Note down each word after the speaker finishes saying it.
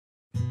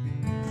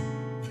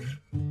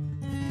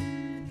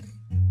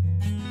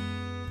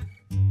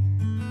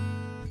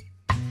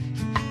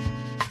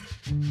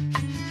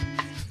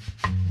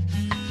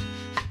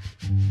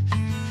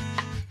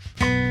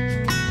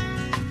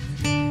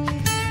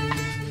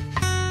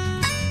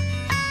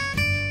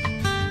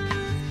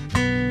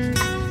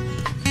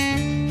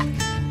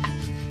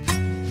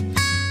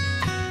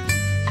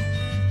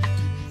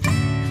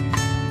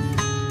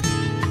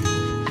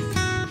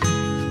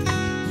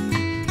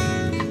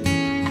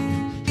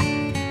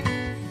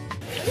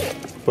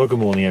Well, good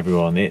morning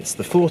everyone. It's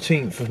the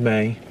 14th of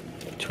May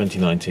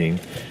 2019.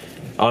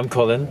 I'm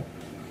Colin.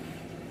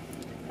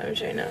 I'm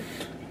Shona.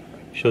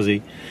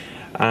 Shuzzy.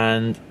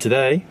 And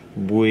today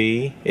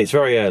it's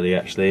very early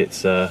actually,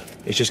 it's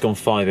just gone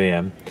 5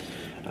 AM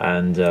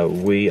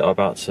and we are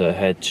about to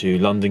head to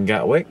London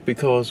Gatwick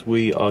because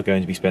we are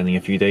going to be spending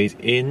a few days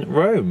in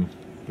Rome,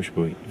 which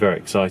will be very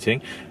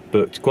exciting.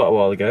 Booked quite a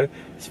while ago.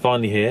 It's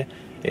finally here.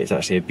 It's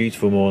actually a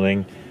beautiful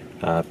morning,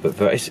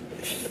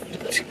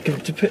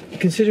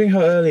 considering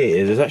how early it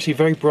is, it's actually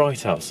very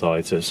bright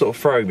outside, so it's sort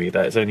of throwing me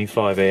that it's only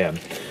 5 AM.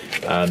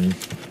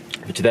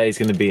 But today is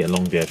going to be a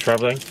long day of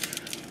travelling,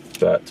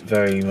 but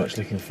very much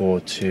looking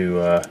forward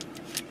to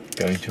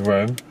going to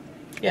Rome.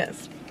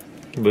 Yes.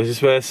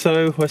 We're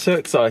so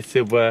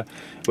excited, we're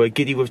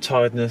giddy with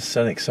tiredness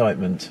and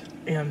excitement.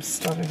 Yeah, I'm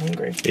starving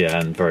hungry. Yeah,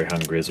 and very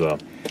hungry as well.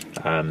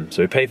 So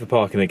we paid for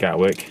parking at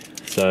Gatwick,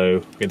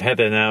 so we can head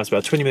there now. It's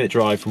about a 20-minute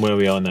drive from where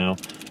we are now,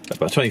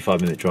 about a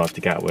 25-minute drive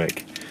to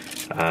Gatwick.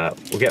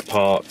 We'll get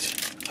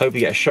parked,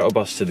 hopefully get a shuttle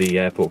bus to the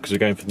airport because we're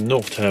going for the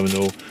North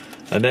Terminal,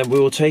 and then we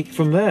will take it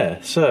from there.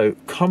 So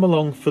come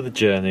along for the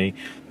journey,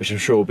 which I'm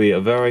sure will be a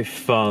very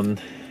fun,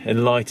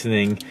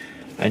 enlightening,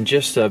 and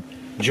just a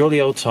jolly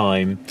old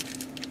time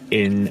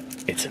in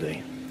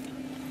Italy.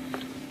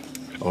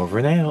 Over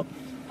and out.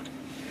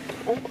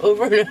 Oh,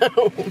 over and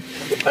out.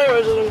 I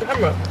was on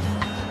camera.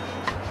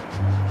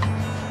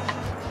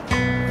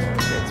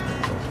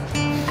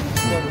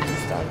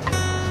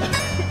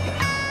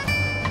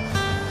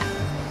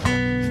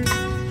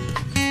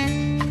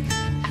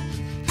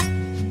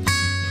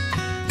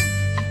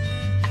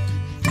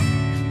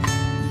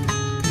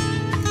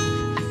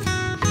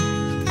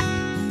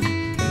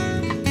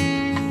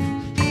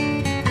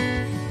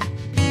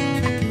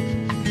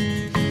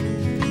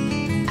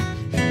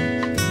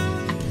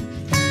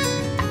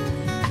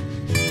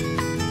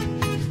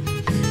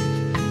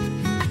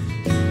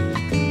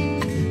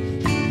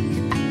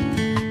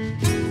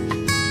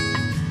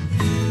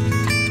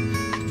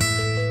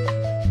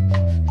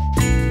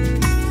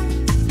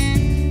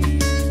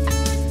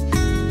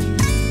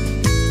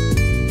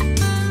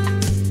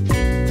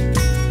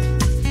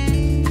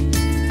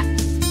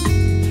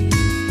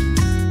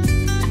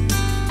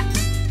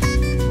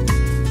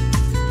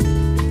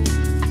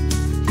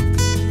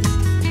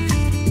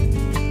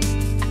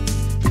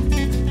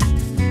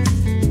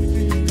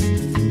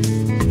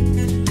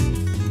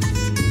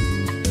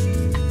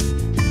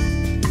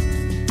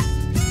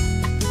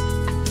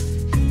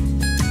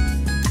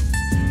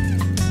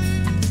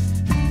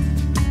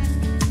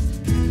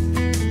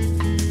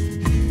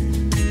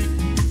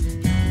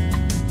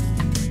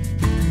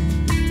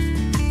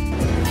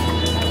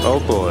 Oh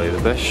boy,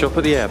 the best shop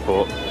at the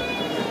airport. This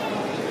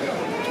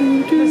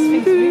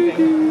thing's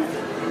moving.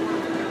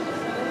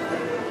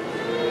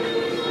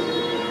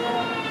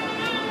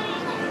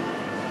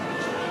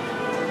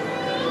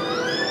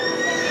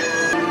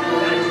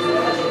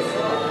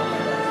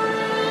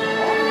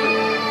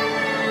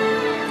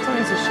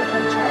 Something's a shit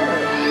like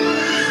chariot.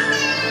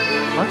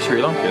 I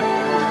actually like it.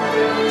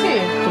 Do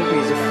you?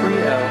 Doggies are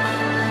free elf.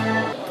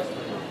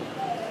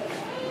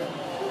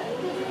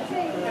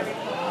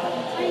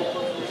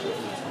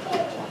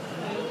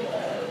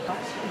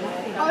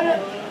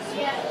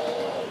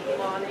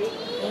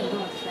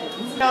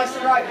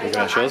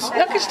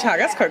 Luggage tag,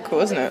 that's quite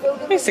cool, isn't it?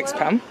 It's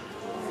 £6.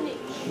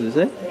 What is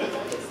it?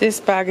 This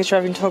bag is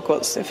driving to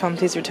Hogwarts. If I'm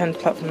please return to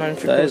platform 9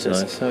 3/4. That is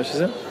nice. How much is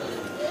it?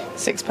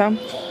 £6.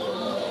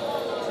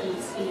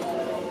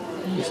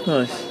 It's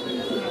nice.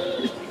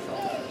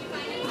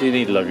 Do you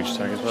need a luggage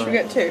tag as well? Should we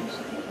get two?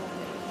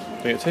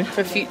 Can we get two?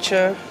 For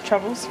future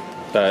travels?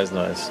 That is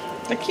nice.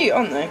 They're cute,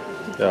 aren't they?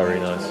 They are really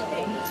nice.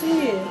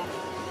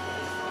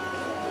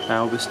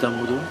 Albus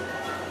Dumbledore.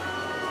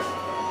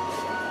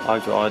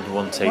 I'd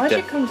want to take Why did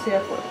you come to the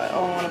airport like,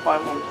 oh, I want to buy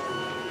one?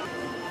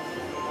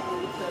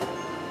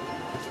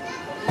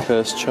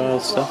 First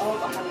child stuff.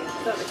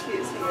 That's the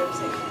cutest thing I've ever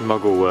seen.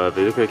 Muggle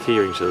worthy. Look at her key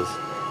ring she does.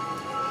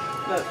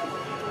 Look.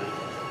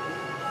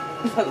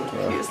 That's the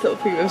cutest little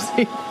thing I've ever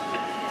seen.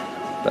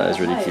 That is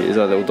really cute. Is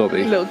that a little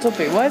Dobby? Little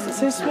Dobby. Why is it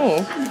so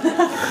small?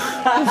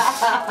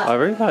 I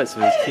really like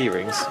some of these key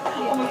rings.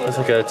 There's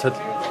like a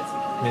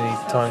mini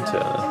time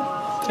turner.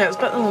 Yeah, it's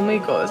better than the one we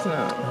got, isn't it?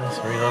 That's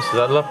really nice. Is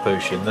that a love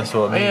potion? That's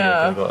what I mean.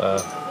 Yeah. I've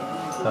got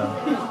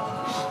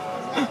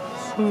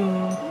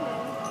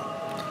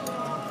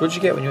What did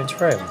you get when you went to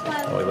Rome?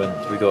 Oh,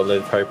 we got a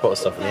load of Harry Potter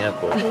stuff in the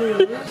airport.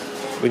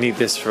 We need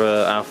this for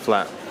our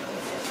flat.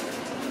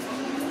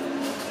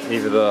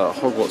 Either the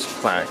Hogwarts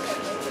plaque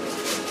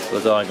or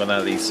the Diagon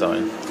Alley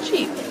sign.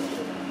 Cheap.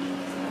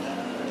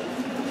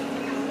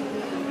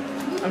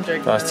 I'm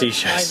joking. Nice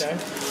t-shirts. I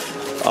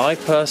know. I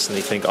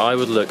personally think I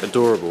would look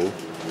adorable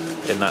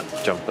in that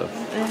jumper.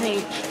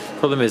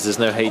 Problem is, there's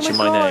no H in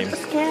my name.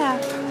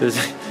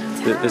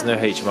 There's no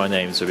H in my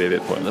name, so it'd be a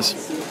bit pointless.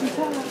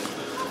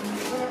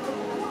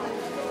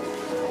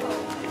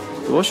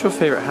 But what's your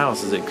favourite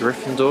house? Is it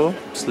Gryffindor,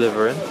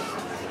 Slytherin,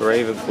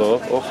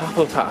 Ravenclaw, or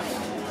Hufflepuff?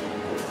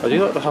 I do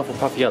like the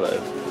Hufflepuff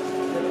yellow.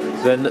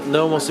 Then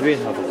no one wants to be in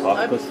Hufflepuff.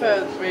 I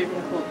prefer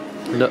Ravenclaw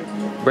No,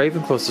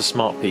 Ravenclaw's the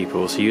smart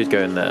people, so you'd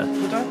go in there.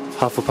 Would I?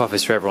 Hufflepuff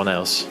is for everyone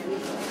else,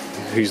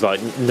 who's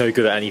like no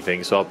good at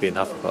anything, so I'll be in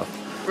Hufflepuff.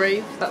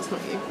 Brave? That's not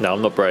you. No,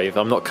 I'm not brave.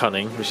 I'm not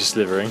cunning, which is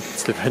Slytherin.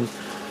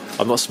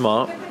 I'm not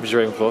smart, which is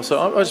Ravenclaw, so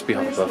I'll just be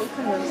Hufflepuff.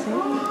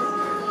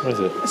 What is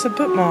it? It's a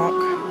bookmark.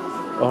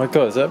 Oh my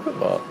god, is that a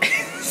bookmark?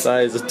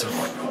 That is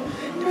adorable.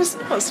 No, it's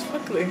not. It's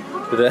fugly.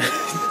 What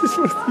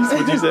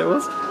did you say it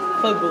was?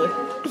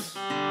 Fugly.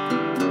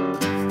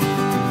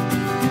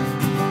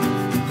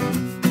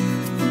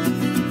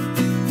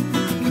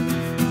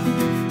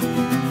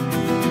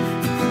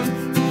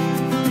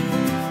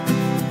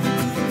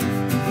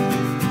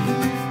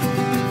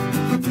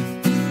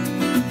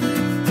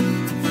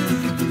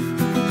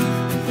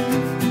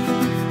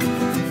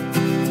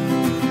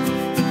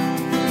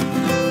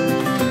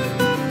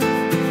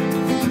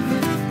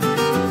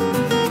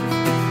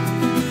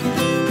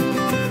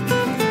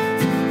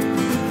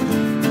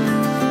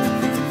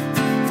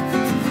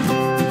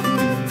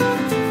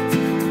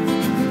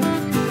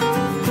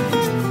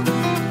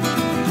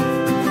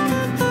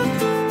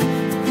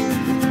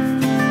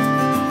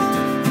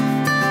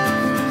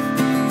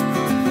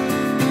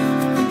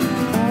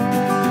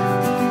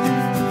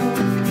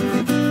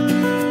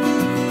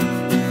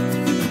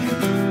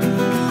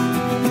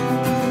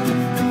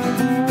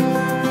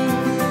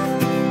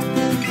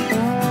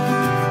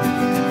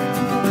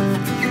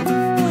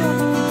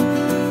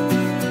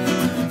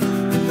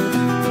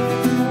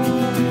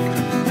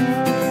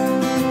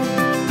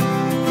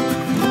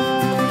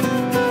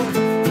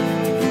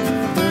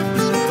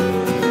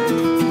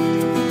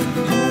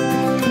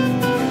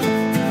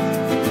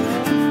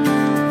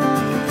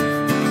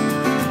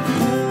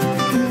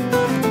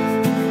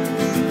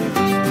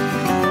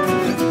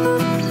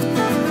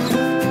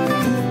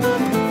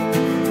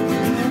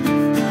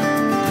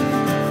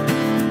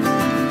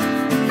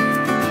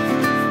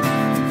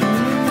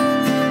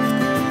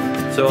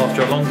 So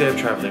after a long day of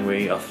travelling,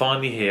 we are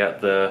finally here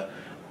at the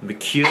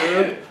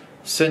Mercure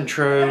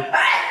Centro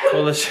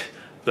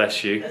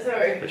bless you,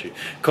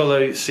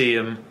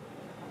 Colosseum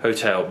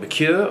Hotel.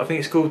 Mercure, I think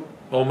it's called,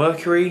 or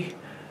Mercury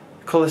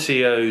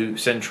Colosseo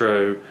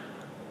Centro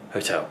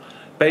Hotel.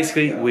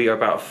 Basically, we are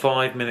about a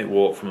 5-minute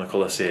walk from the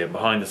Colosseum.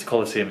 Behind us, the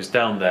Colosseum is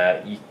down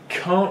there. You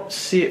can't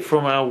see it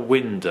from our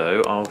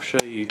window. I'll show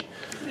you.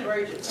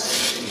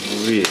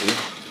 Really.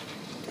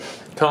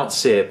 Can't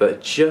see it,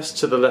 but just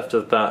to the left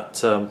of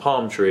that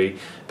palm tree,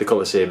 the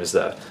Colosseum is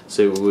there.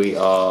 So we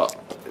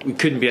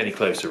couldn't be any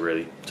closer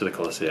really to the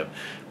Colosseum,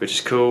 which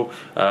is cool.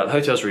 The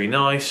hotel's really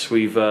nice.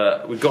 We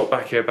got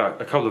back here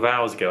about a couple of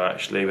hours ago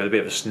actually. We had a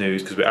bit of a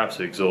snooze because we're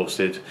absolutely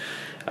exhausted.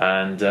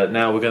 And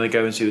now we're going to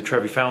go and see the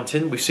Trevi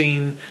Fountain. We've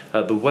seen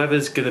the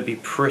weather's going to be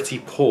pretty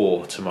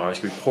poor tomorrow. It's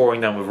going to be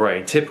pouring down with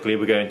rain. Typically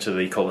we're going to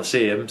the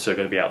Colosseum, so we're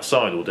going to be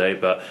outside all day,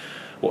 but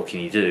what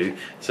can you do?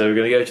 So we're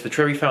going to go to the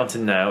Trevi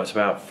Fountain now. It's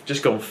about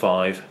just gone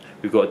 5.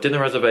 We've got a dinner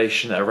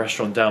reservation at a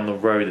restaurant down the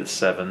road at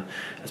 7.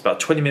 It's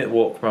about a 20-minute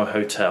walk from our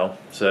hotel,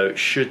 so it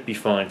should be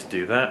fine to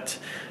do that.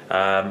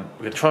 We're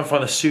going to try and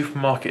find a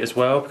supermarket as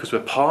well because we're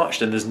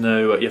parched and there's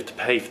no, you have to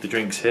pay for the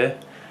drinks here.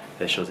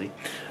 There's Shozzy.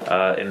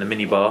 In the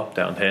mini bar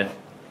down here.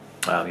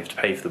 You have to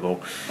pay for them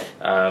all.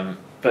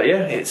 But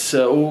yeah, it's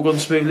all gone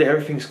smoothly.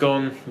 Everything's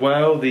gone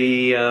well.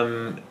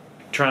 The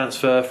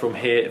transfer from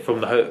here,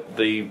 from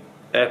the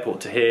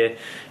airport to here,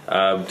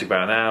 took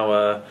about an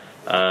hour.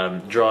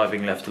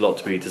 Driving left a lot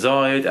to be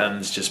desired, and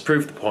it's just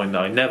proved the point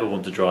that I never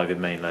want to drive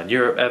in mainland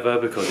Europe ever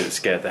because it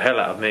scared the hell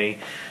out of me,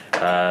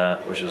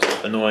 which was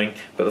annoying.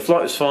 But the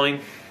flight was fine,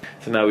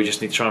 so now we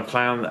just need to try and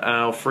plan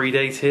our 3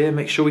 days here,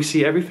 make sure we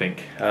see everything.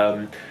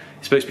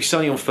 It's supposed to be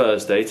sunny on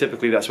Thursday.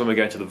 Typically that's when we're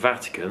going to the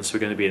Vatican, so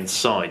we're going to be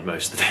inside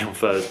most of the day on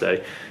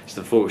Thursday. It's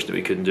unfortunate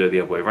we couldn't do it the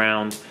other way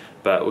around,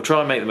 but we'll try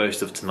and make the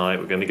most of tonight.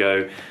 We're going to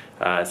go,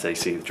 as they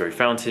see the Trevi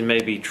Fountain,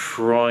 maybe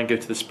try and go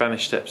to the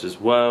Spanish Steps as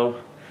well.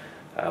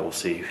 We'll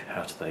see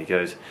how today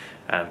goes.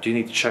 Do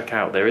need to check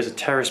out, there is a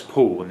terrace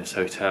pool in this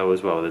hotel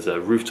as well. There's a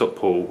rooftop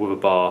pool with a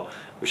bar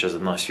which has a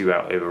nice view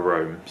out over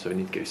Rome, so we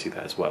need to go see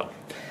that as well.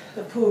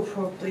 The pool will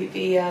probably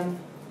be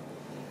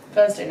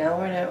Thursday now,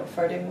 won't it, or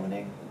Friday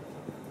morning?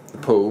 The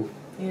pool?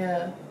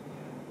 Yeah.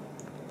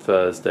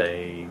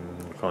 Thursday,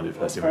 we can't do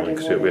Thursday morning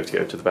because we have to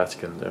go to the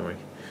Vatican, don't we?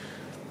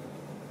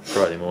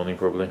 Friday morning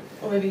probably.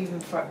 Or maybe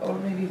even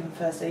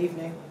Thursday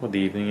evening. Or the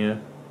evening, yeah.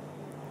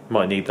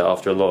 Might need that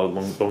after a long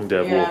day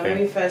of walking. Yeah,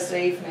 maybe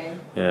Thursday evening.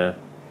 Yeah.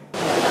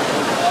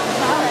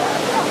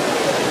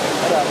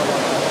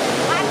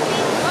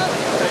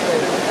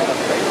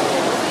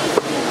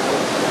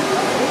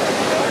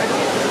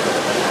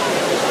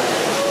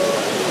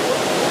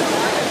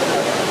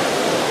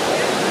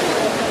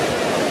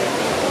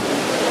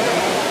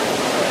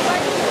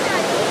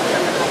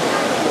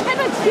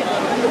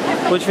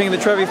 What do you think of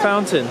the Trevi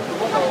Fountain?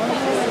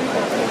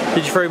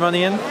 Did you throw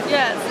money in?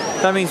 Yes.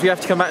 That means we have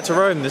to come back to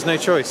Rome, there's no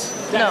choice.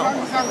 No.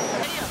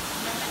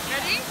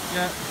 Ready?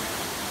 Yeah.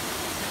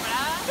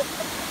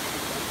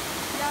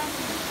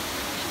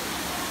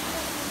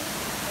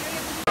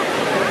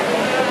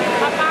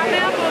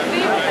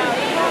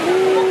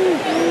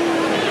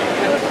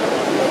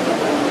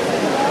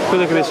 We'll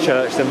look at this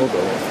church, then we'll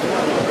go.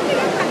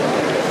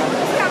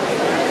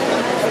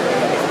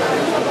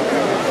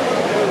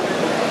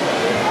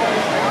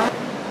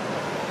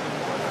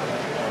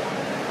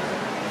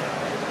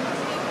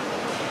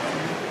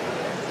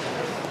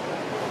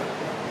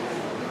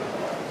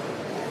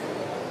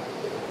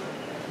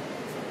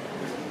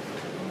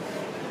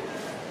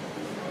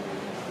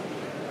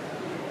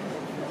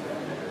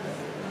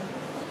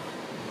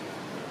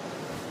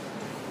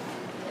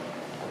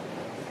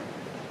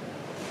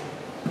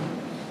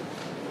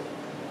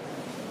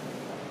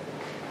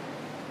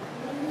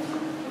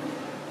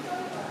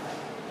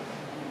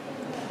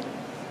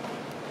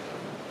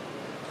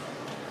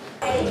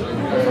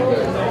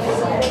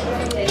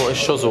 What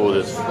has Shoz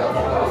ordered?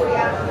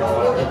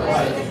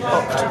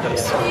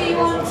 Octopus.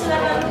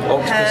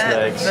 Octopus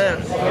legs.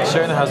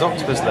 Shona has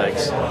octopus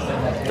legs.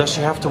 Does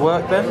she have to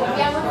work then?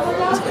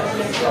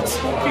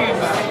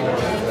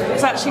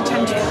 It's actually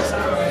tentacles.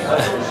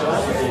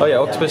 Oh yeah,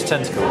 octopus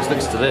tentacles.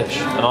 Looks delish.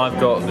 And I've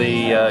got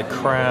the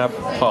crab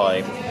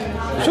pie,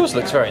 which also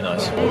looks very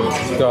nice.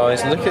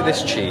 Guys, look at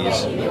this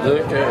cheese.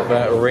 Look at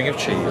that ring of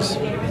cheese.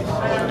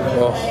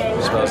 Oh,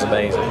 it smells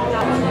amazing.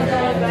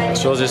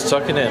 Shoz is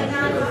tucking in.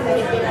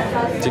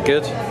 Is it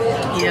good?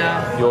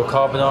 Yeah. Your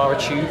carbonara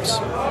tubes?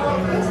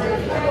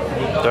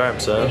 Damn,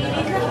 son.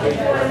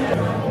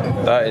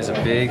 That is a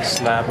big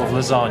slab of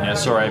lasagna.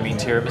 Sorry, I mean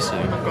tiramisu.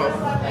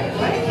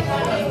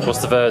 What's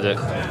the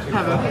verdict?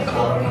 Have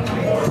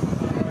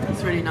it.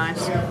 It's really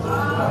nice.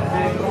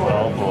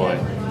 Oh boy.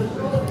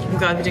 I'm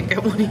glad we didn't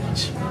get one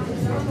each.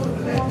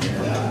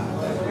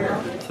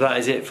 So that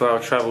is it for our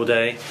travel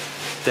day.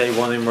 Day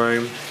 1 in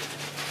Rome.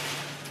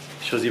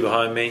 Shozzy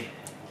behind me.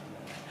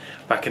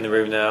 Back in the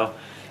room now.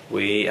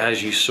 We,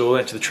 as you saw,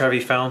 went to the Trevi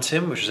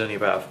Fountain, which was only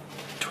about a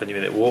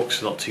 20-minute walk,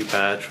 so not too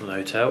bad from the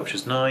hotel, which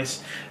was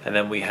nice. And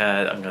then we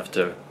had, I'm going to have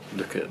to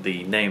look at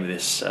the name of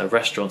this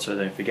restaurant so I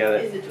don't forget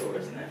it. Isidore,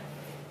 isn't it?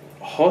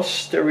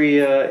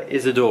 Osteria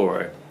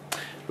Isidoro,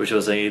 which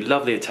was a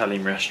lovely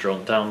Italian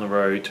restaurant down the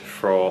road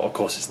from, of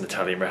course it's an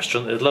Italian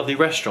restaurant, a lovely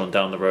restaurant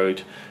down the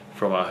road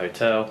from our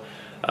hotel.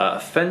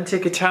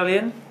 Authentic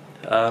Italian,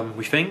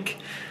 we think.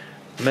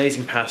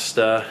 Amazing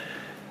pasta,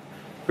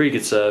 really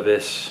good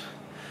service.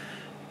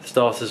 The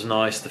starters were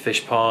nice, the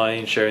fish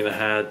pie, showing they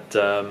had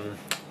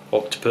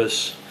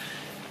octopus,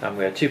 and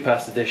we had 2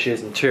 pasta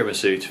dishes and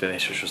tiramisu to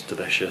finish, which was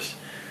delicious.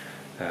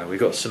 We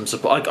got some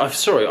supply.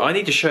 Sorry, I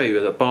need to show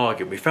you a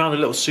bargain. We found a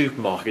little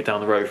supermarket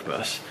down the road from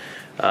us.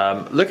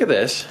 Look at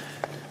this.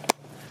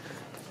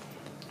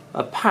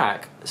 A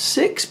pack,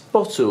 6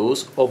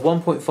 bottles of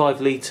 1.5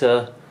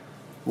 litre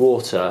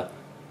water,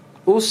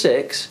 all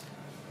 6,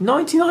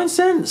 99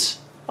 cents,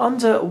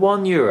 under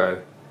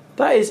 €1.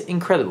 That is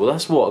incredible.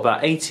 That's what,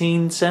 about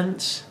 18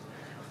 cents?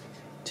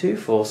 2,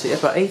 4, 6,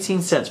 about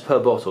 18 cents per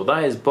bottle.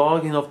 That is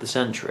bargain of the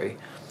century.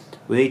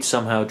 We need to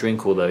somehow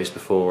drink all those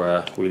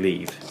before we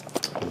leave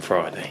on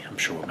Friday. I'm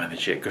sure we'll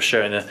manage it, because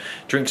Shona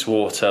drinks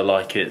water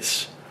like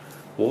it's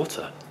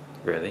water,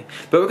 really.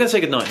 But we're going to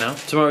say goodnight now.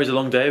 Tomorrow's a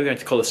long day. We're going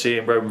to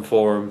Colosseum, Roman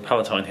Forum,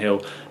 Palatine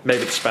Hill,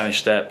 maybe the Spanish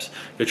Steps.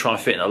 We'll try and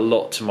fit in a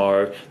lot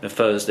tomorrow. Then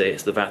Thursday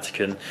it's the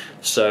Vatican.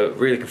 So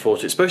really looking forward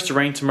to it. It's supposed to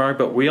rain tomorrow,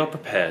 but we are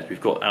prepared. We've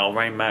got our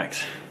rain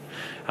max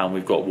and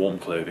we've got warm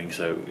clothing,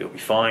 so it'll be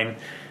fine.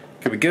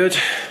 Could be good.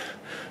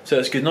 So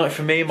it's good night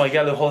for me, my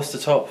yellow Hollister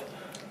top.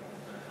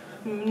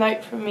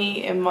 Night for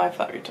me in my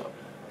flattery top.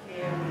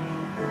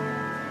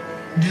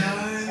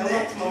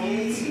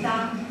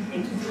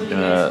 In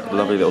a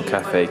lovely little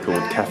cafe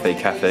called Cafe,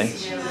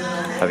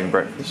 having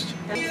breakfast.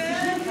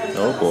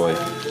 Oh boy.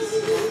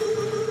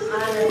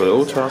 We've got it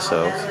all to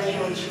ourselves.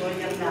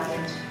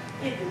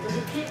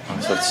 I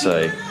just have to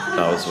say,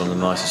 that was one of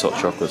the nicest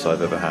hot chocolates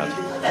I've ever had.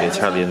 The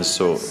Italians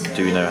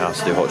do know how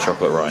to do hot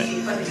chocolate right.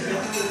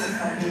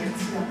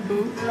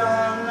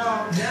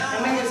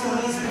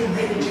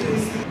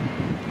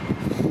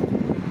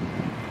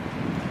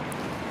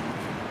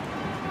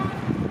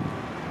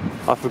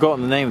 I've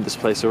forgotten the name of this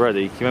place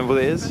already. Can you remember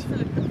what it is?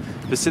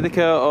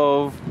 Basilica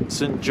of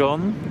St.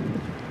 John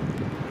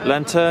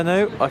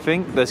Lanterno, I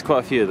think. There's quite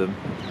a few of them.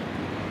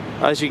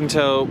 As you can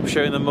tell,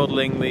 showing them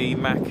modelling the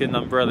Mackin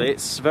umbrella,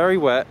 it's very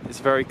wet, it's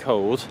very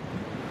cold.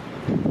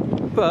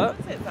 But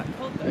It's that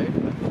cold though.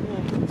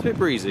 it's a bit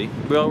breezy.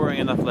 We are wearing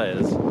enough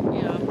layers.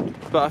 Yeah.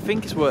 But I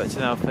think it's worked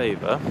in our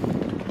favour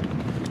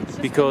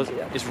because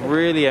it's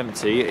really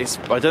empty. I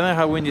don't know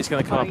how windy it's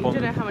going to come up on. You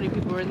don't know how many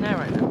people are in there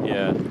right now.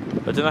 Yeah.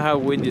 I don't know how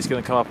windy it's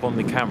going to come up on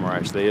the camera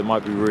actually. It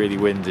might be really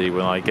windy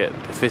when I get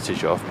the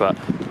footage off, but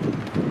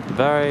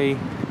very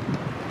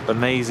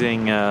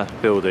amazing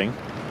building.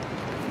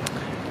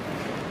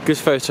 Good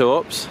photo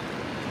ops.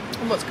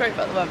 And what's great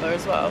about the weather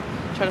as well,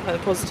 trying to find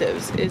the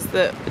positives, is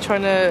that we're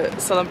trying to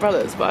sell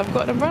umbrellas, but I haven't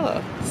got an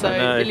umbrella, so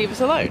they leave us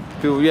alone.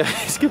 People, yeah,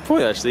 it's a good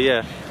point actually,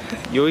 yeah.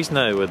 You always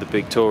know where the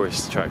big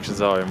tourist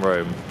attractions are in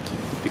Rome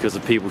because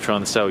of people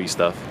trying to sell you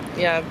stuff.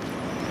 Yeah.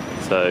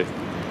 So,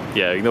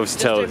 yeah, you can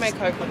obviously tell. Just don't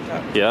make eye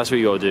contact. Yeah, that's what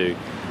you got to do.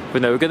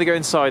 But no, we're going to go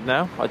inside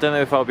now. I don't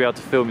know if I'll be able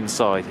to film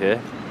inside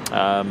here.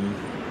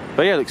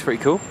 But yeah, it looks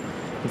pretty cool.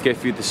 Let's go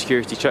through the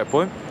security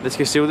checkpoint. Let's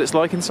go see what it's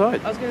like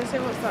inside. I was going to say,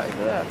 what's that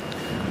over there?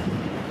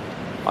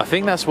 I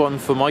think that's one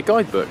for my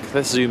guidebook.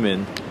 Let's zoom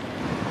in.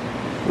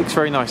 Looks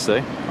very nice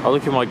though. I'll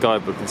look in my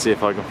guidebook and see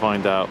if I can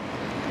find out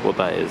what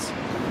that is.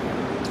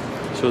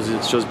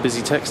 It shows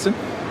busy texting.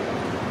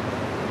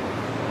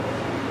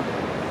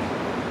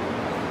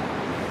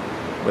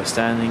 We're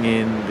standing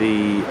in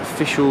the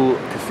official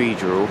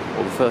cathedral,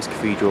 or the first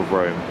cathedral of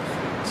Rome.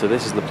 So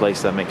this is the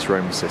place that makes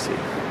Rome a city.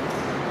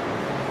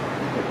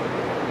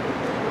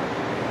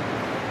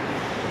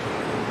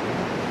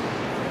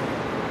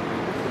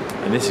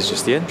 And this is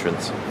just the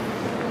entrance.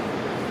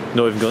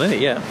 Not even gone in it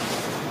yet.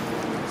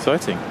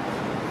 Exciting.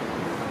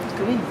 Let's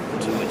go in.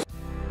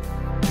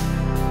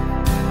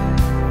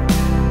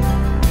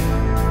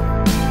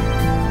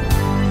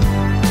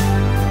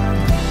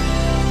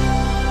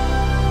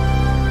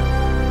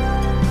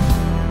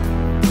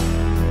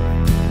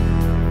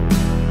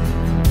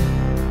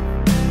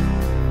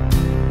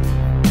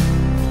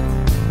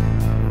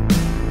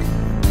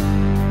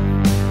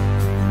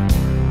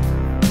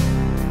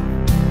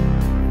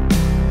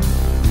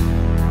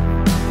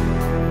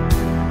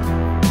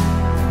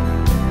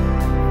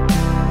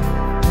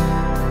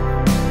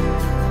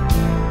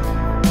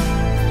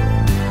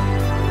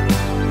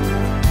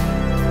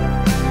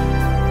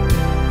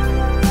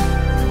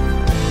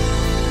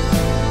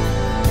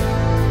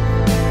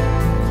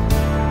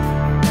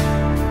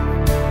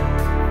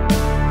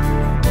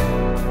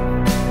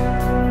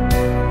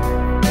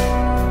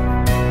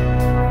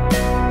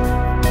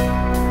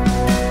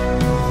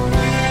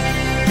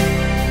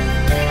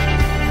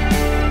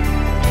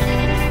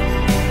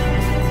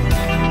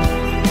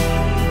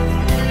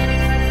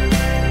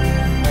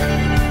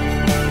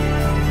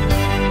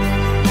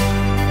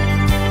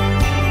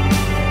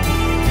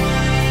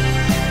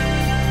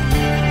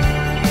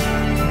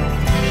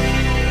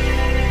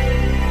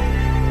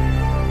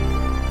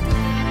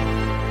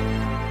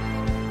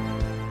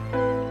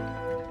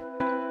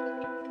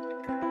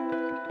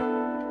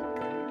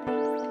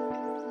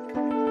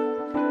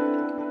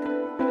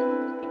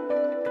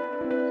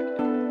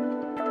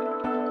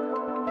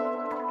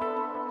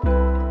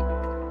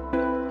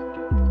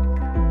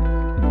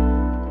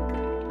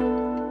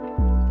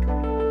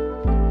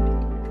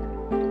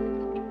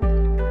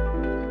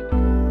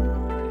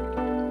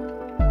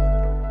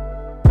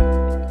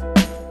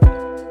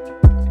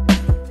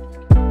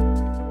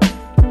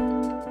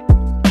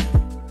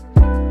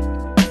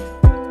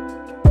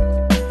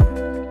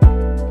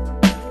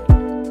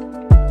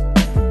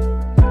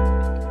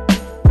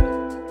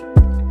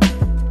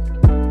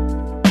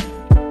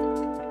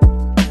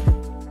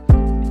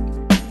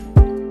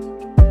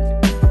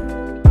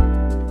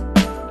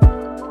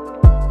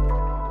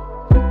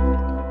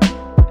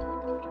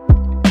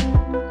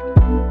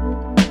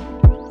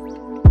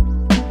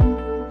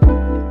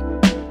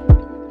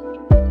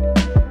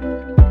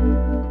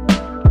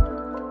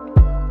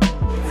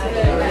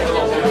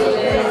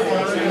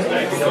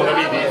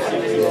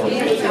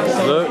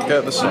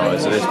 At the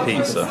size of this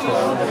pizza.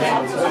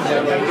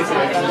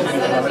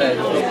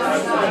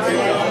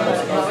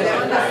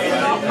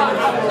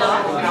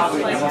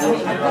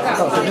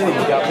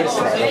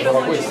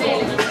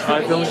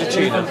 I filmed a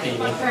tuna.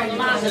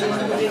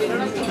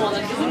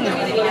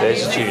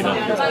 There's a tuna.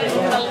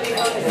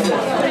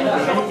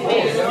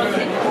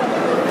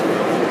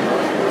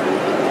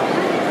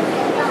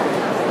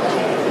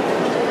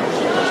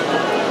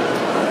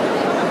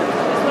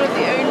 One of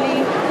the only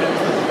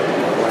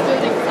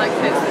buildings like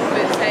this that's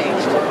been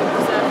changed.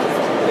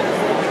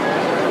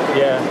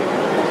 Yeah.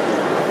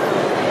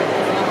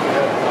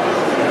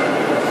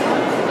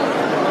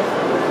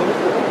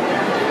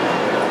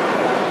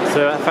 So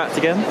that fact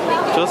again,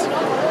 Joss?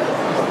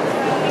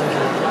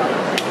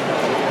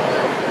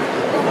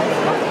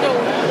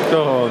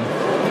 Go on.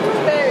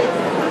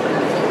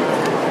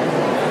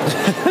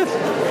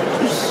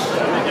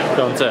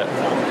 Go on, say it. I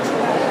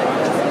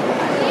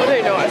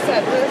don't know what I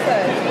said. What did I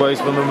say? Well,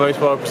 it's one of the most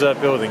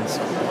well-preserved buildings.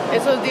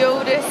 It's one of the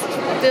oldest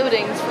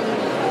buildings from...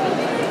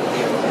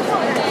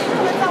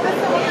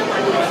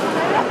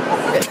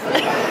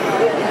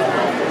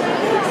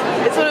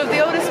 It's one of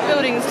the oldest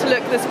buildings to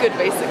look this good,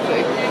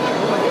 basically.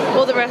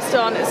 All the rest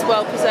aren't as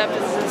well preserved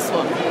as this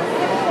one.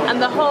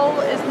 And the hole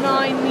is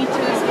 9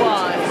 meters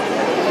wide.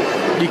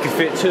 You could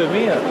fit 2 of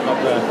me up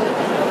there.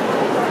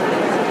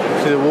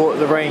 To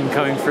the rain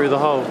coming through the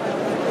hole.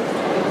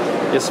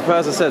 Yes,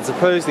 as I said,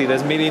 supposedly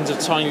there's millions of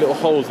tiny little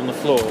holes on the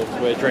floor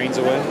where it drains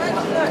away.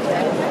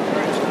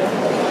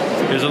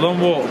 There's a long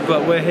walk,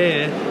 but we're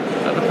here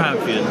at the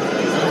Pantheon.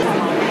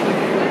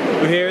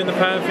 We're here in the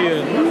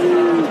Pantheon.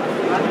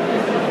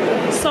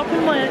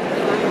 Sopping wet.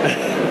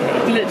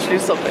 Literally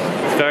sopping.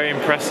 It's a very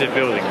impressive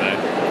building though.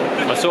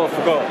 I sort of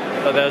forgot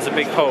that there was a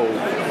big hole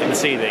in the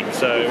ceiling,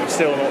 so it's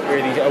still not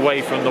really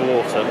away from the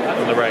water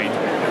and the rain.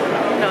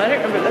 No, I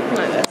don't remember it looking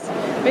like this.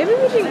 Maybe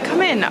we didn't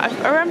come in. I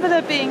remember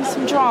there being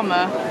some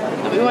drama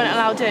that we weren't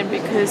allowed in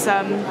because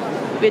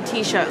we had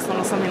t-shirts on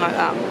or something like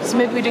that. So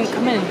maybe we didn't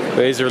come in. But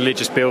it is a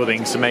religious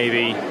building, so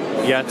maybe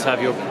you had to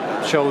have your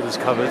shoulders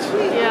covered.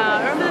 Yeah,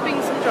 I remember there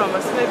being some drama,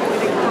 so maybe we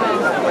didn't come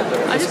in.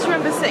 I just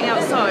remember sitting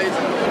outside.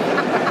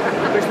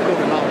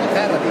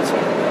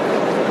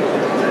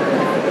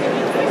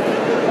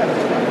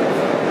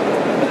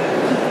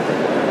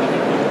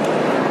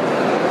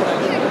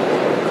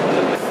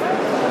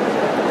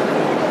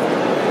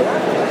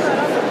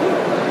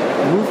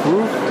 Woof,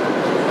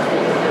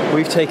 woof.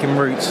 We've taken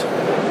root.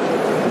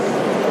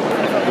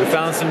 We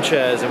found some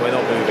chairs and we're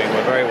not moving,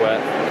 we're very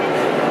wet.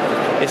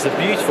 It's a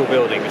beautiful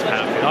building, this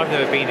Pantheon. I've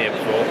never been here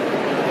before.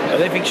 I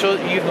don't think sure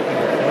you've not been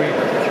here.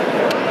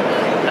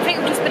 I think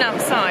we've just been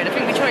outside. I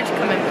think we tried to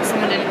come in but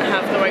someone didn't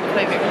have the right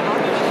clothing on.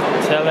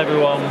 Tell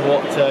everyone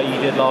what you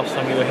did last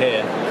time you were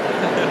here.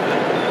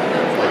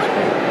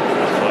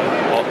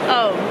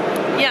 Oh,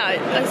 yeah,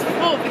 as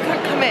before we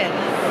couldn't come in.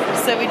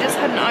 So we just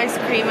had an ice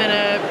cream and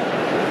a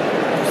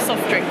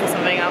soft drink or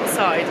something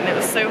outside and it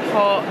was so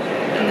hot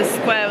and the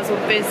square was all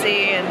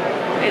busy and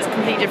it's a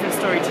completely different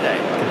story today.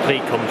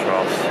 Complete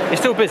contrast. It's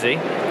still busy,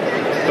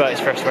 but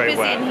it's fresh, very busy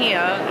wet. in here.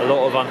 A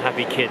lot of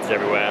unhappy kids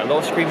everywhere. A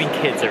lot of screaming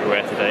kids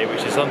everywhere today,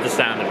 which is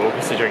understandable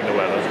considering the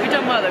weather. We've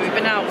done well though. We've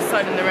been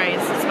outside in the rain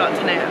since about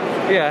 10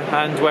 AM.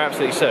 Yeah, and we're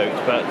absolutely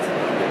soaked, but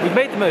we've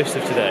made the most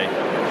of today.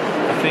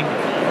 I think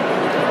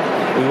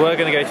we were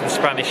going to go to the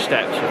Spanish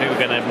Steps. I think we're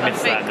going to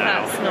miss that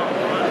now. That's not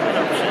an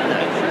option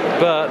though.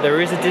 But there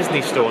is a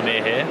Disney store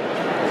near here,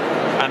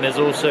 and there's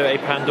also a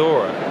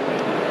Pandora.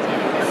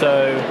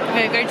 So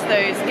we're going to go to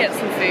those, get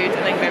some food,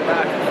 and then go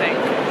back, I think.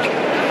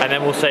 And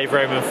then we'll save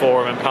Roman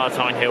Forum and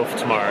Palatine Hill for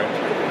tomorrow,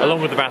 along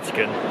with the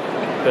Vatican.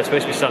 But it's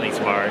supposed to be sunny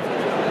tomorrow,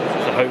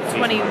 so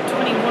hopefully 21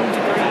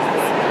 degrees.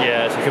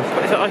 Yeah,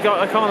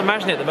 I can't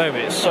imagine it at the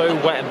moment. It's so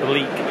wet and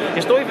bleak.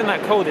 It's not even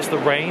that cold, it's the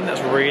rain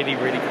that's really,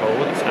 really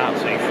cold. It's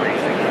absolutely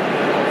freezing.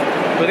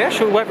 But the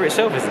actual weather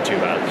itself isn't too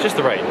bad, it's just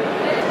the rain.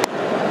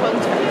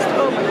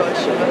 Oh my god,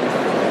 Shiva.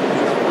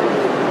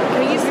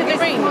 Can you see the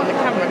rain on the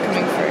camera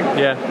coming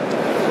through? Yeah.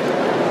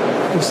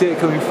 We'll see it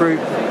coming through.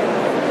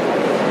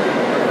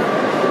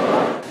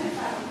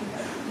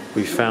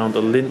 We found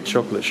a Lindt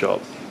chocolate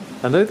shop.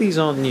 And though these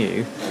aren't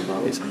new,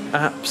 it's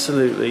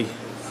absolutely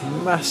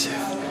massive.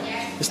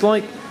 It's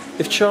like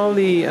if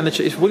Charlie and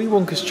if Willy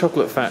Wonka's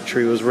chocolate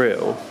factory was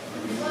real,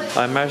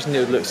 I imagine it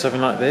would look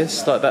something like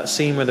this. Like that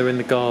scene where they're in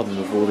the garden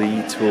with all the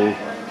eatable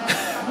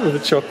all the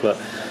chocolate.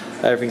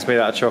 Everything's made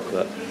out of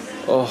chocolate.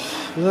 Oh,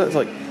 that's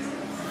like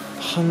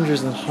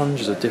hundreds and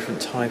hundreds of different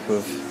type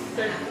of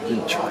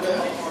chocolate.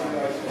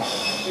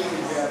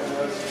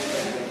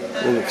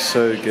 Oh, it looks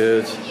so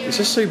good. It's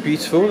just so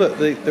beautiful that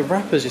the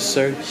wrapper's just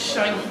so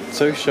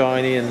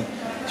shiny, and I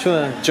just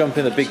want to jump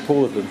in a big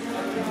pool of them.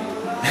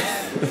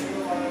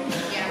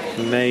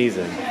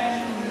 Amazing.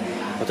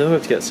 I don't know where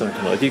to get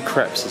something. I do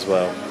crepes as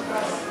well.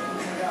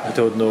 I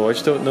don't know. I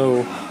just don't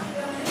know.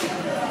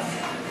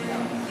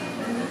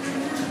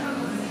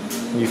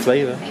 New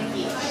flavour.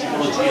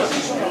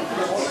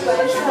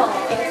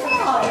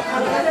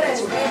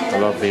 I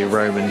love the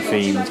Roman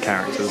themed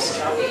characters.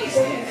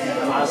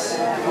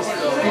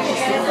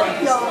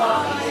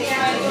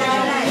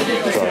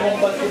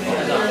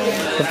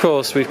 Of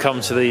course, we've come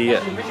to the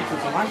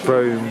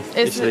Rome,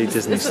 Italy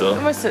Disney store.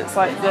 Almost it's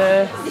like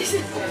the this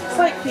is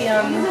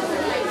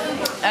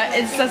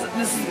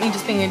me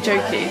just being a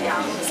jokey.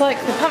 It's like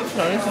the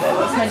Pamphilon, isn't it?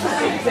 It's meant to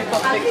be a big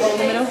hole in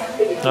the middle.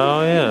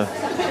 Oh yeah.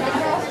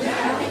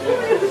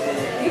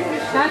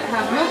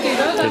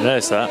 Didn't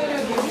notice that.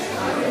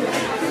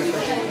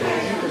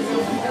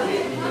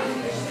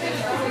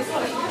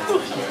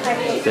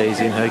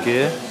 Daisy in her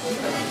gear.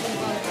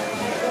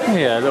 Oh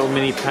yeah, a little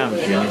mini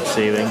Pantheon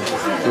ceiling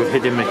with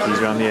hidden Mickeys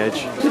around the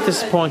edge. I'm a bit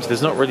disappointed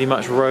there's not really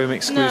much Rome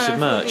exclusive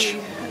merch. I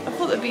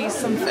thought there'd be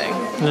something.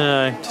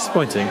 No,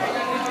 disappointing.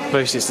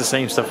 Mostly it's the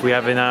same stuff we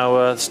have in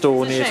our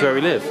store near to where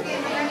we live.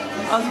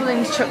 I was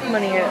willing to chuck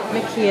money at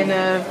Mickey and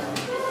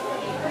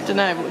I don't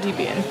know, what would he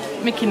be in?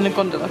 Mickey in the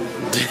gondola.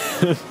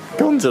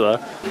 Gondola?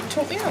 You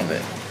taught me out of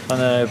it. I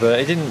know,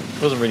 but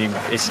wasn't really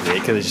Italy,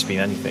 it could have just been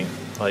anything.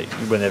 Like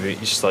whenever, it's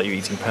just like you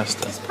eating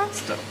pasta. It's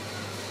pasta.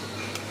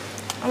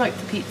 I like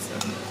the pizza.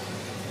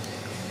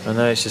 I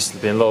know it's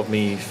just been a lot of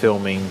me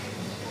filming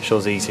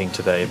Shaw's eating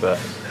today, but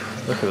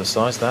look at the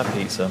size of that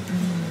pizza.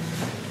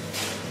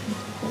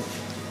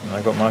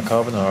 I got my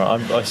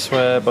carbonara. I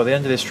swear by the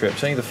end of this trip,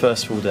 it's only the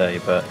first full day,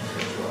 but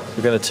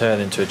we're going to turn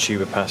into a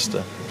tube of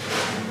pasta.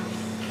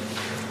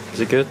 Is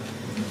it good?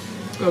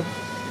 Good.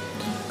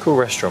 Cool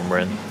restaurant we're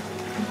in.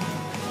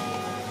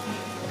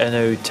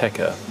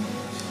 Enoteca.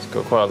 It's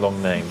got quite a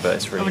long name, but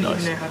it's really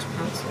nice. I wouldn't even know how to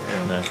pronounce it.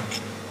 Yeah. No.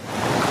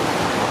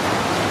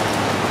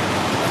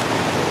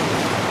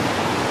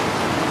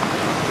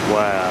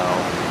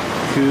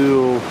 Wow.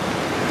 Cool.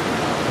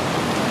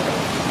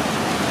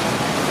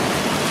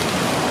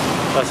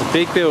 That's a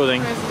big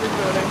building. There's a big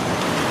building.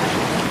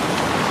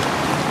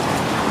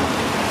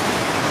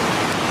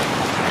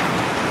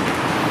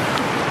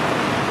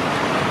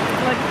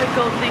 Like the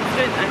gold leaf,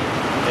 don't they?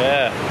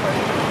 Yeah.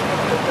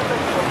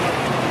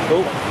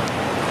 Cool.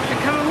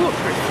 Can we walk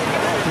through?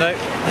 No.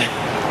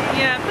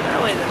 Yeah, put that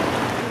away then.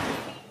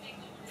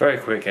 Very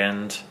quick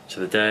end to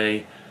the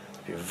day. It's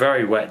been a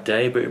very wet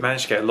day, but we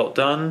managed to get a lot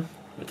done.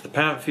 Went to the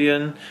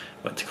Pantheon,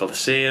 went to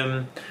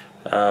Colosseum,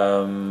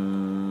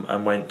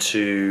 and went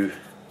to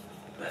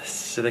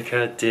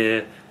Basilica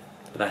di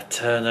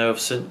Laterno of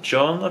St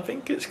John, I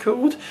think it's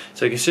called.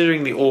 So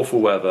considering the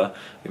awful weather,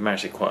 we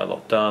managed to get quite a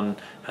lot done.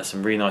 Had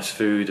some really nice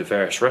food at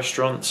various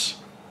restaurants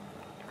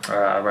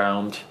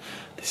around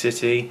the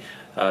city.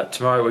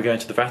 Tomorrow we're going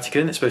to the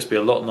Vatican. It's supposed to be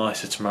a lot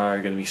nicer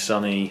tomorrow, going to be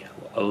sunny,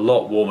 a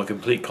lot warmer,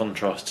 complete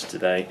contrast to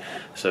today.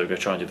 So we're going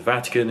to try and do the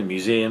Vatican, the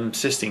museum,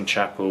 Sistine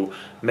Chapel,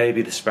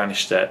 maybe the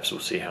Spanish Steps. We'll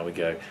see how we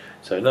go.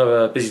 So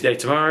another busy day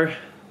tomorrow.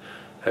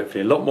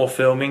 Hopefully a lot more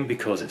filming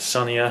because it's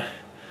sunnier.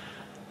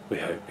 We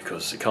hope,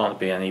 because it can't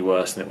be any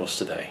worse than it was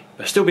today.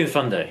 But it's still been a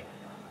fun day.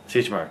 See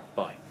you tomorrow.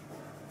 Bye.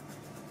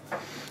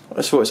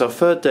 So it's our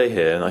third day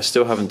here and I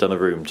still haven't done a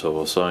room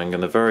tour, so I'm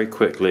going to very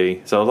quickly,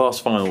 it's our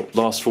last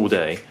full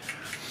day,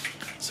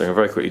 so I'm going to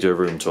very quickly do a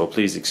room tour.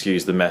 Please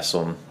excuse the mess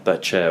on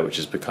that chair which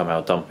has become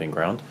our dumping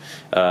ground.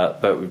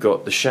 But we've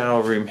got the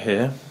shower room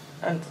here.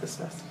 And this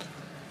mess.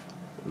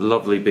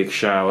 Lovely big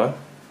shower,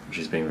 which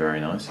has been very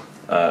nice.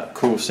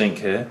 Cool sink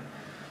here.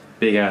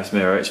 Big ass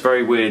mirror. It's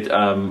very weird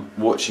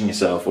watching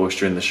yourself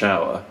whilst you're in the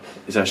shower.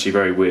 It's actually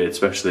very weird,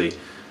 especially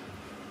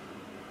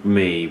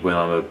me when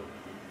I'm a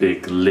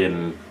big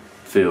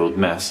limb-filled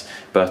mess.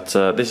 But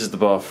this is the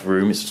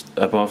bathroom. It's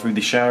a bathroom,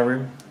 the shower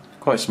room.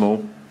 Quite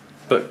small,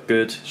 but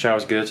good.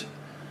 Shower's good.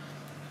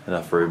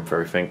 Enough room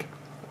for everything.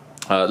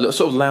 Little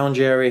sort of lounge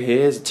area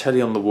here. There's a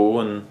telly on the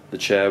wall and the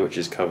chair, which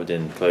is covered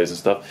in clothes and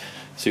stuff.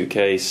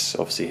 Suitcase,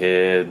 obviously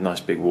here. Nice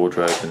big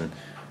wardrobe and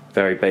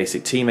very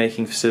basic tea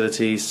making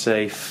facilities.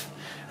 Safe.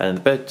 And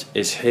the bed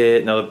is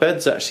here. Now the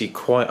bed's actually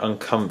quite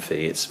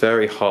uncomfy. It's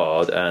very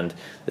hard and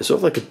there's sort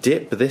of like a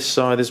dip this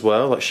side as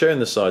well. Like showing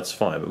the side's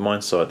fine, but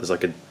mine side there's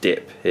like a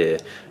dip here.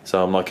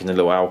 So I'm like in a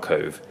little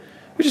alcove,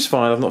 which is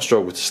fine. I've not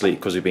struggled to sleep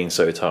because we've been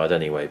so tired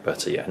anyway.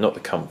 But yeah, not the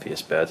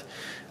comfiest bed.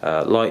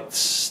 The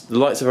lights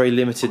are very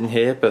limited in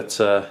here, but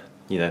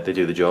you know, they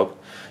do the job.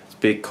 It's a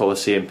big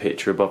Colosseum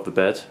picture above the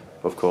bed,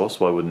 of course.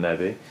 Why wouldn't there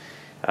be?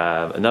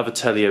 Another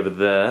telly over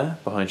there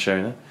behind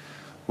Shona.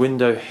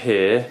 Window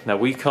here. Now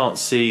we can't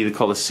see the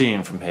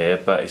Colosseum from here,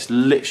 but it's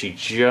literally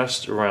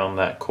just around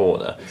that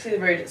corner. You can see the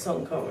road it's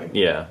on, can't we?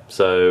 Yeah,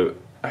 so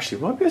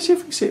actually, might be able to see if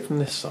we can see it from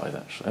this side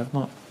actually. I've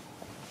not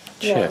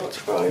checked. Yeah,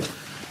 that's right.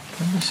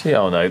 Let me see.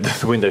 Oh no,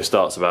 the window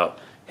starts about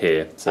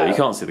here, so you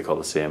can't see the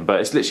Colosseum, but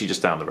it's literally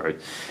just down the road.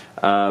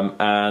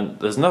 And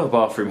there's another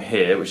bathroom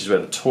here, which is where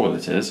the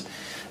toilet is.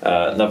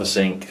 Another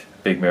sink,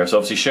 big mirror. So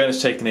obviously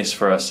Shona's taking this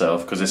for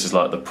herself because this is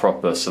like the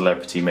proper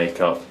celebrity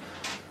makeup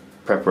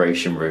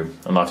preparation room,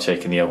 and I've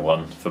taken the other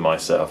one for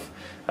myself.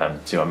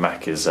 See, my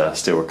Mac is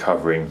still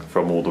recovering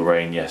from all the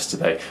rain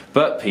yesterday.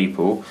 But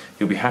people,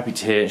 you'll be happy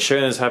to hear,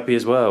 Shona's happy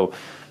as well,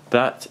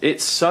 that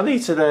it's sunny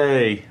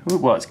today. Ooh,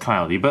 well, it's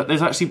cloudy, but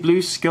there's actually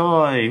blue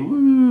sky.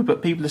 Woo,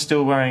 but people are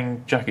still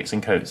wearing jackets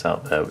and coats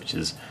out there, which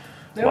is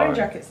They're wearing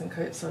jackets and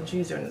coats on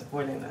Tuesday and it's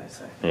boiling though,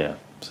 so. Yeah,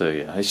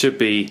 it should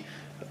be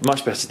a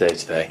much better day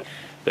today.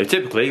 So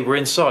typically we're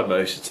inside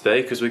most of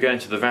today because we're going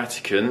to the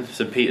Vatican,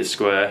 St Peter's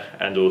Square,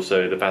 and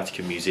also the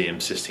Vatican Museum,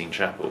 Sistine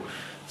Chapel.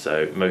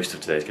 So most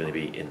of today is going to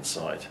be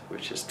inside,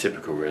 which is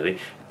typical really.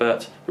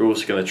 But we're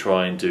also going to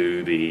try and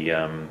do the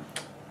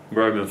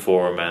Roman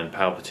Forum and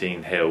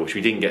Palpatine Hill, which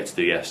we didn't get to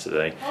do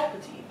yesterday.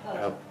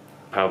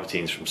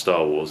 Palpatine's from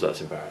Star Wars,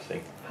 that's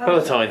embarrassing.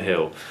 Palatine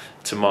Hill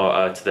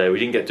today. We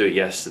didn't get to do it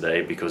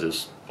yesterday because it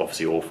was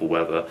obviously awful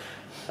weather.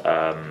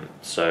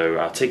 So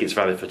our ticket's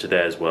valid for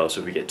today as well, so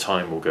if we get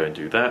time we'll go and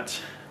do that.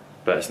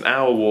 But it's an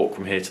hour walk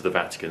from here to the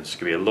Vatican, so it's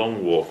going to be a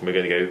long walk, and we're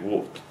going to go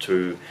walk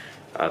to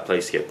a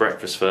place to get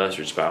breakfast first,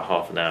 which is about a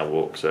half an hour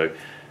walk, so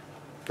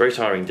very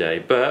tiring day.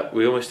 But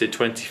we almost did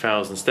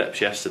 20,000 steps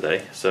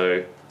yesterday,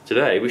 so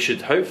today we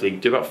should hopefully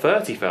do about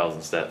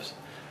 30,000 steps.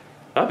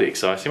 That'd be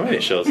exciting, won't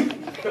it, Shoz?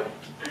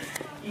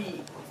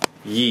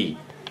 Yee.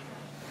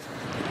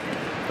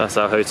 That's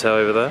our hotel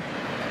over there.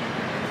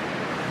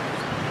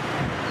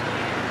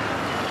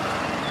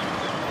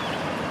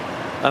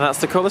 And that's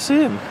the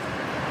Colosseum.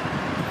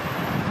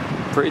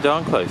 Pretty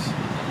darn close.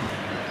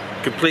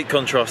 Complete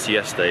contrast to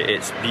yesterday.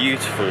 It's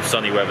beautiful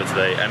sunny weather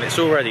today and it's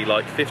already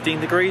like 15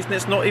 degrees and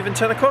it's not even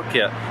 10 o'clock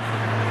yet.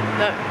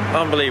 No.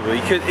 Unbelievable.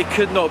 It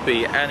could not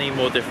be any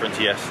more different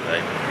to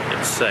yesterday.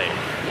 Insane.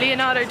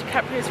 Leonardo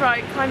DiCaprio's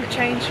right, climate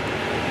change.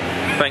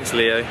 Thanks,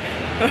 Leo.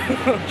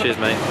 Cheers,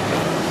 mate.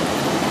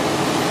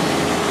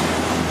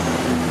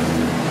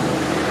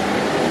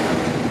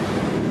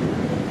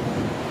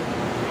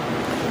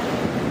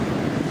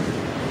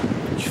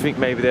 Do you think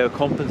maybe they were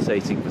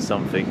compensating for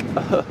something?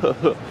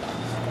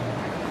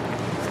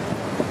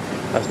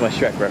 That's my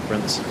Shrek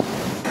reference.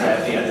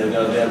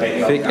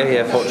 Thick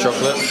AF hot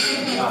chocolate.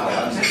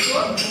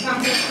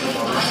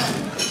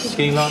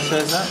 Skinny latte,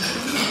 is that?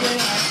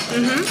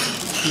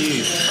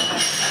 Huge.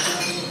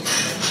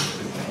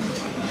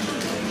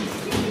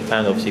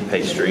 And obviously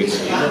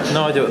pastries.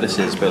 No idea what this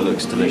is, but it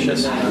looks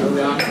delicious.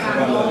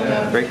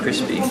 Very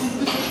crispy.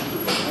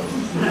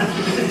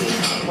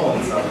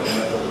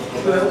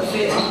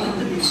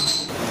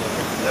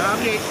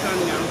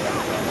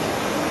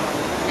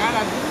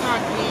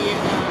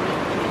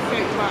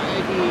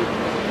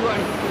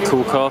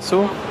 Cool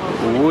castle.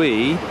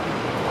 We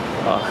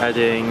are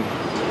heading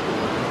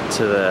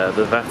to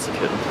the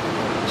Vatican.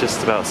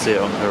 Just about to see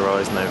it on the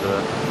horizon over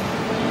there.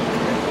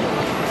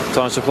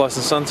 Time to apply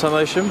some suntan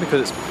lotion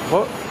because it's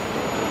hot.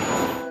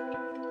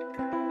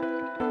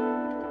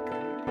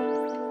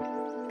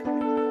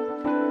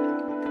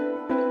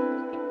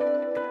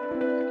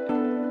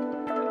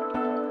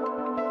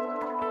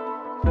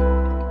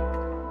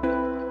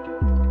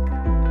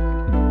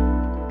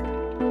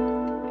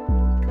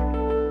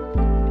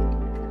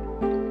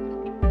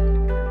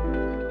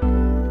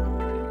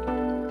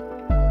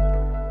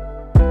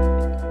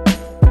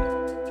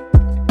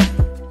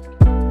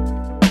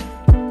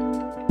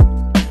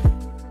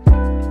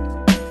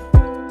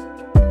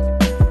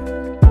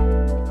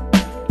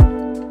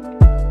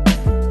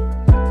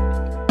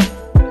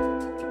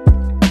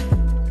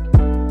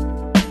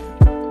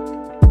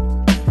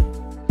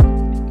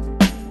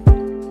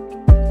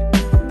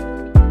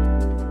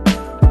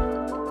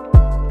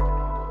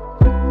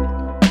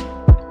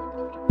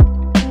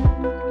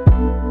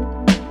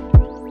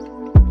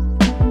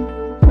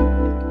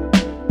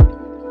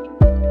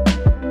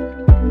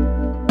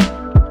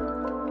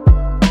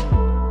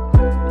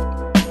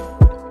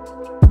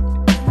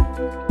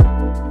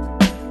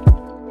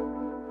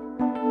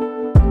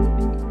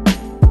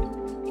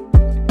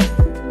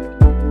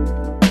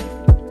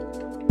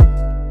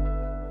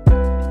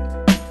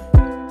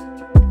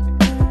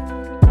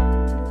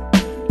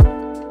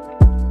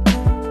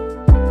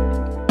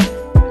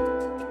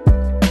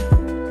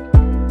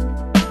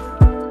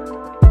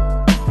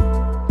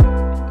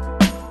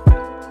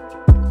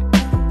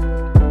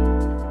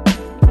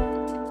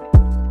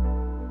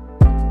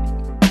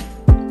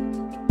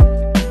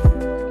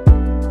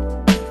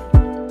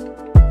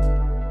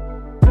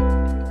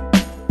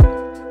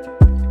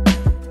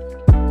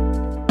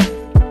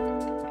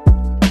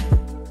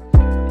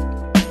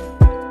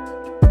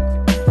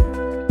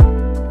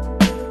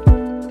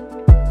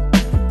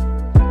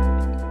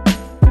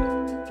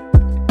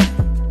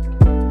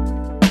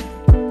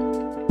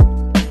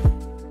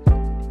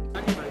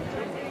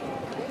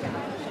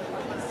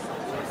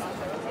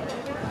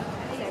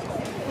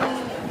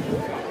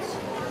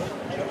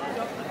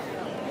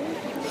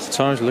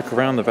 Time to look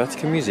around the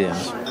Vatican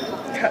museums.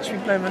 Catch me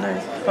blowing my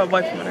nose, by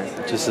wiping my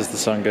nose. Just as the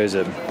sun goes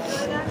in.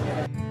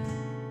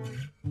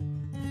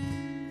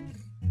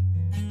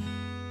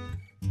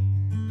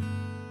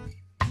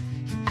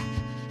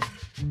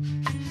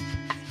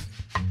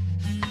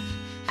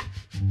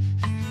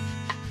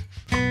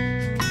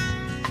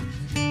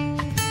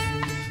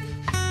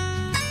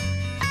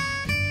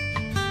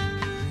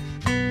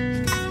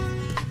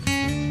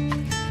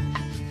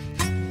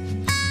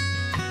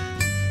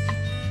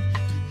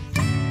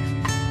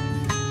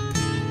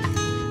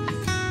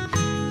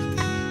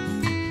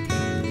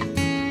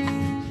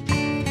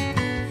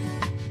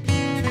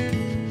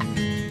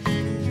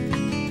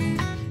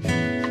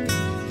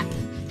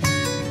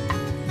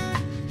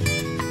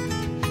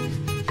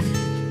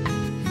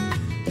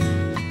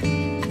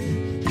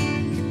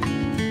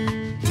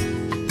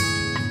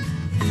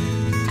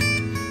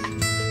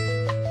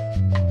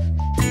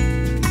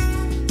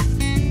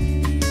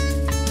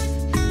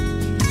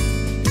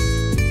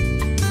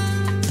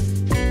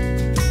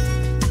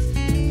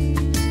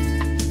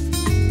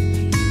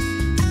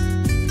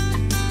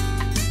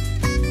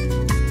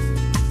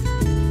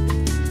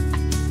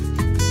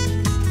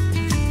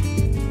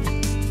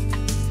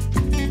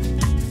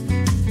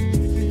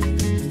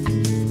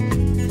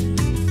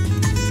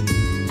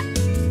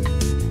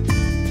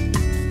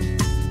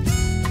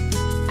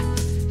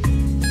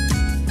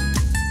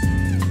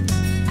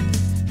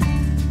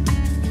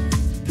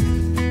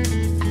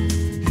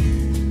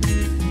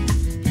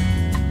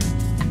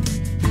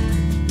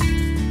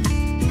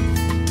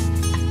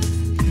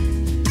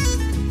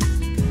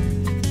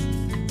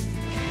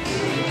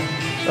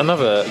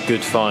 Another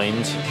good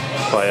find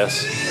by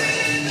us.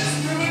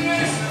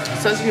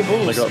 Size of your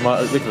balls.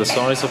 Look at the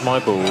size of my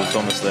balls,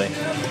 honestly.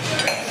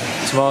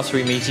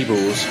 Tomatoey, meaty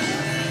balls.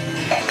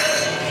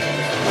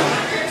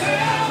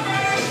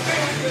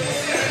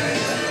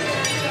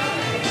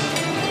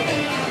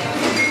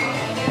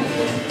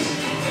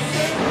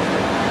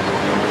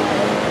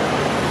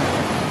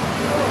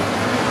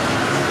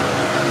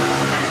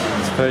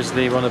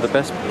 Supposedly one of the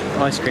best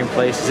ice cream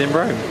places in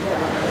Rome.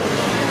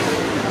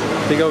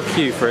 Big old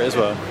queue for it as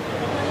well.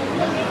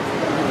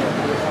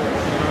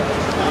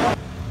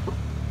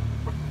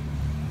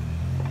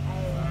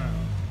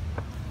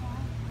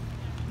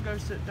 Go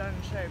sit down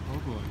and shave. Oh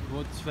boy,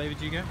 what flavour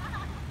do you get?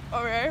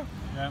 Oreo,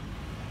 Yeah.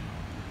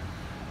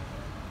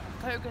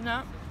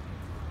 coconut,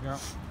 Yeah.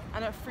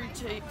 and a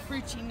fruity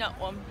nut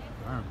one.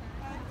 Wow.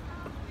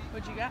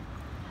 What'd you get?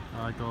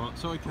 I got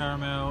salted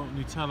caramel,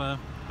 Nutella,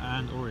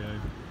 and Oreo.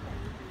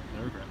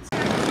 No regrets.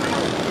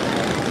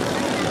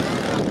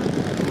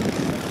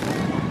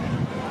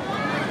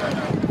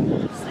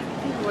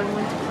 When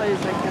winter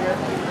clothes accurate.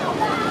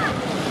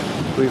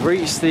 We've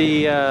reached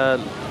the,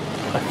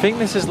 I think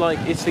this is like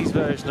Italy's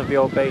version of the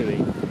Old Bailey.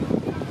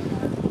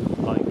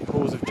 Like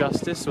halls of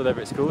Justice,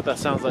 whatever it's called. That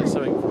sounds like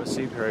something from a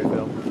superhero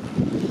film.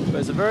 But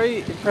it's a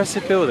very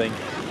impressive building.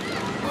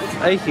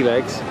 Achy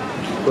legs,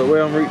 but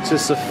we're en route to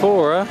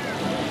Sephora,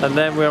 and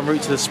then we're en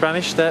route to the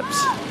Spanish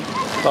Steps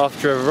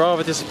after a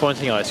rather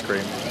disappointing ice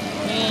cream.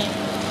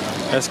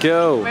 Let's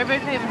go! We're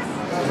both famous.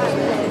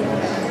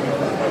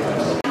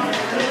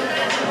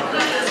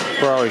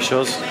 Where are we,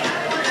 Shoz?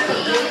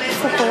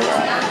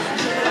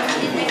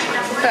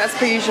 That's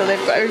per usual, they've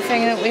got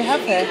everything that we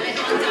have here.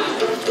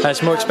 And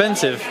it's more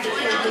expensive.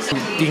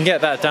 You can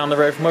get that down the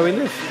road from where we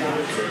live.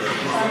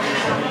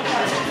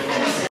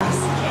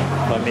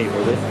 Like me,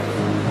 really.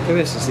 Look at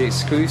this, it's the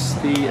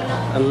exclusive, the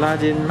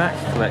Aladdin Mac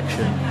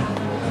collection,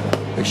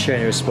 which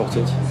Shona has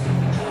spotted.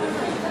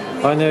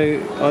 I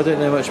don't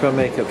know much about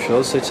makeup,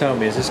 Shoz, so tell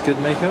me, is this good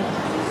makeup?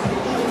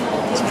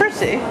 It's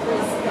pretty.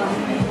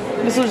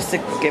 It's all just a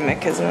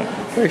gimmick, isn't it?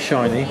 Very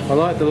shiny. I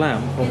like the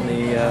lamp on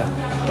the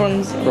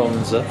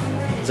bronzer.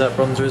 Is that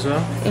bronzer as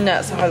well? No,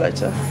 it's a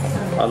highlighter.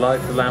 I like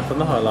the lamp on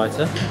the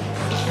highlighter.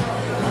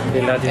 The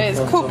Aladdin It's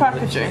font cool on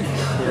packaging.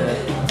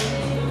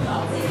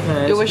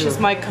 Yeah, Your wish is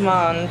my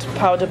command.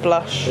 Powder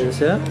blush. Say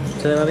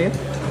that again.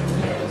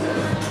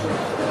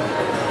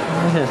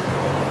 Yeah.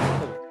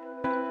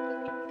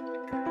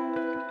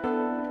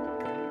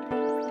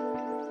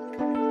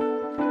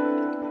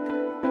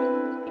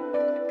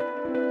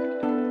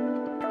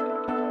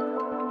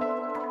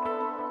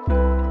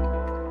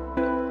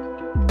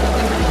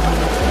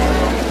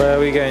 Where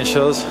are we going,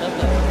 Shoz?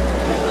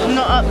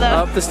 Not up there.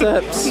 Up the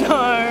steps.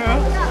 No.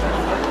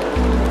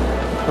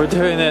 We're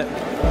doing it.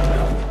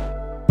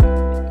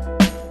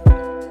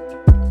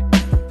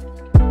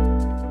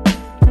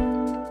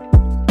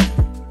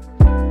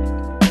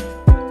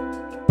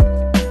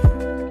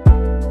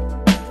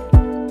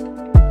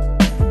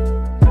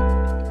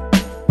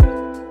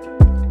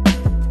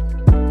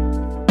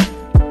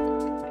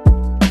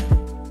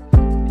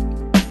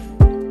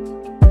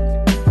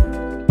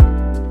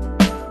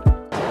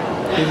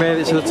 We made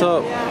it to the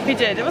top. We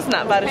did, it wasn't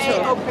that bad at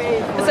all.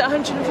 Is it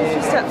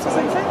 150 steps or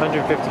something?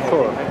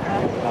 154.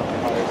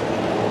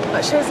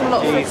 That shows I'm a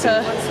lot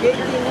fitter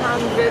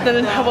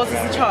than I was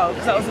as a child,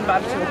 because that wasn't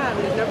bad at all.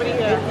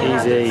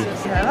 Easy.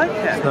 Yeah, I like it.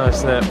 It's nice,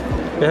 isn't it?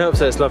 It helps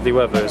that it's lovely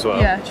weather as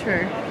well. Yeah,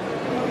 true.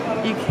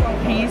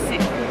 Can you see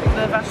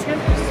the Vatican?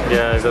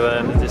 Yeah, is there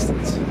in the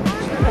distance?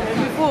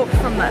 We've walked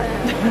from there.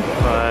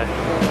 Right.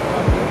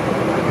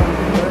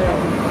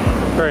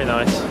 Very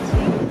nice.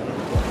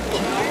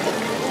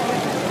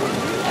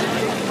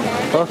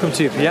 Welcome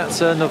to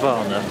Piazza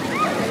Nirvana.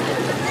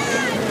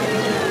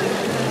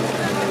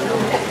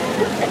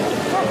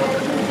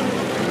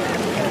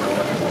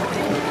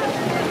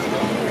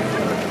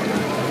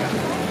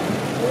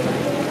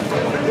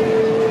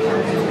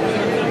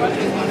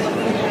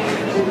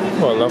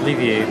 What a lovely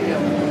view.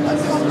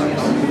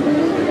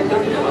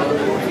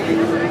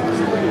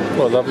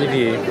 What a lovely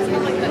view.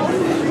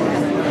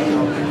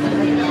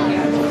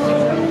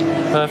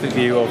 Perfect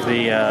view of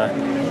the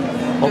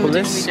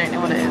obelisk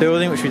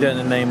building, which we don't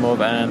know the name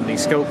of, and the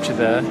sculpture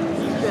there.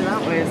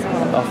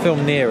 I'll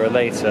film nearer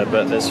later,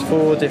 but there's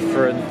 4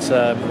 different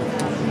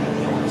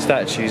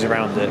statues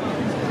around it,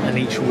 and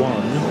each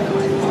one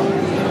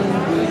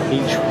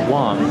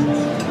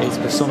is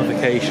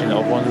personification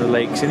of one of the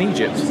lakes in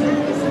Egypt,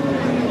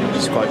 which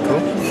is quite cool.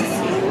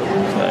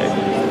 So,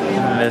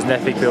 and there's an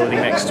epic building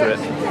next to it,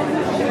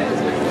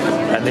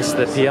 and this is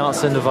the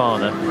Piazza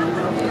Nirvana.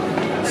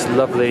 It's a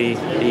lovely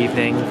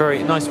evening,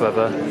 very nice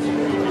weather.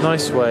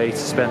 Nice way to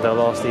spend our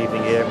last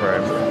evening here in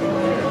Rome.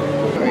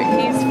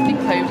 He's fully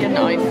clothed in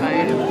an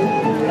iPhone.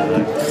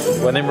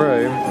 When in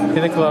Rome,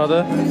 pina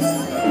colada.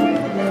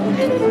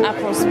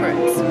 Apple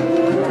spritz.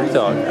 Pretty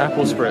dark.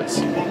 Apple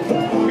spritz.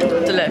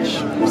 Delish.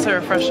 So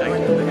refreshing.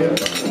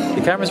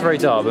 The camera's very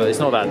dark, but it's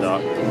not that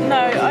dark. No,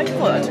 I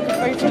thought I took a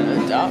photo that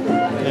looked dark.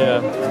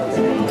 Yeah.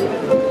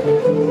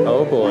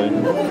 Oh boy.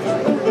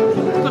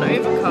 It's got an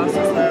overcast,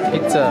 isn't it?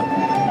 It's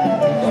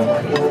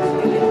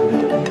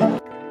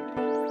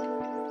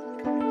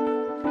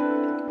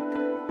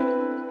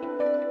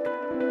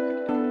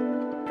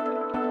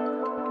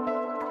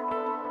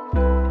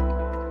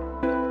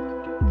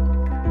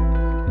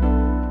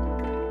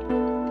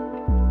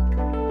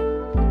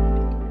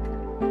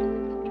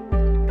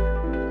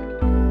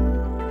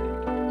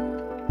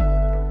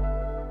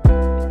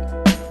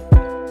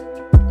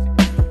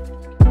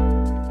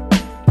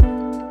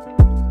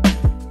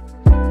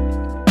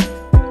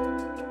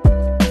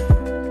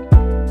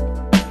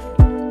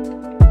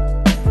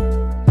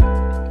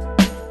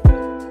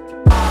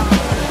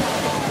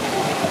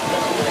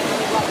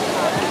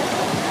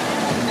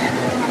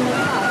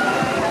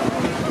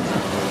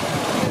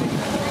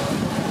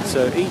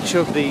So each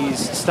of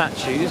these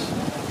statues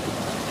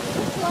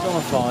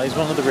personifies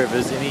one of the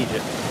rivers in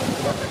Egypt.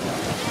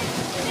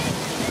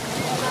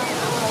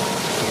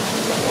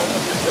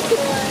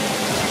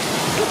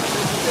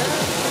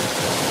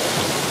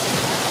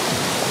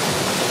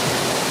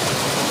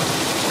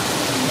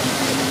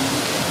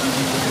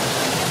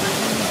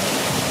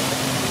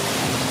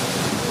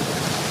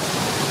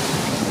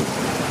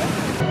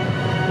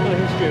 What a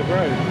history of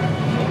Rome.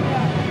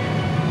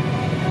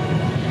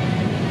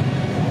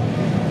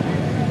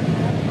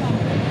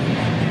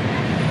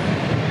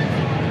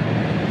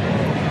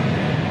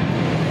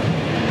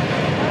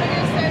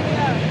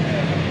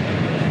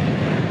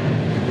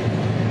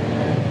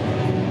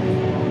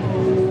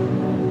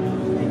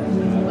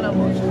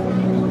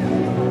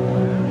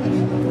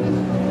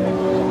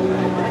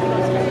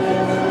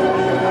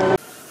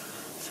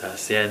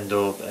 the end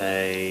of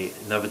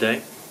another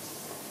day.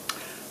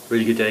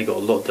 Really good day, got a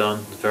lot done.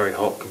 Very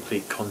hot,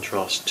 complete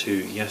contrast to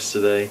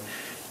yesterday.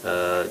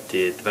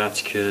 Did the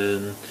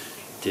Vatican,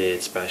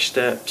 did Spanish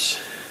Steps,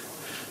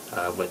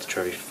 went to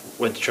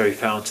Trevi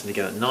Fountain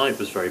again at night,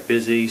 was very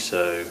busy,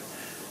 so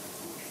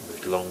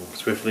moved along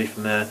swiftly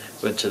from there.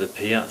 Went to the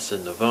Piazza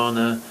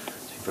Nirvana,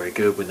 it's been very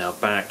good. We're now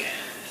back.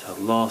 It's our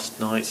last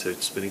night, so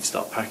we need to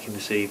start packing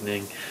this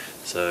evening,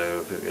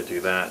 so we're going to do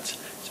that.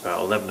 It's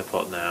about 11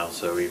 o'clock now,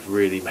 so we've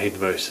really made the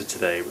most of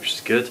today, which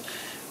is good.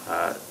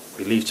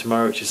 We leave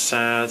tomorrow, which is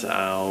sad.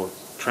 Our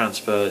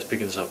transfer is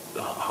picking us up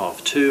at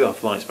 2:30. Our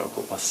flight's about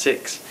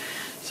 6:15.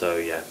 So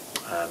yeah,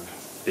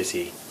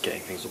 busy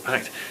getting things all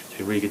packed. It's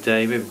been a really good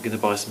day. Maybe we're going to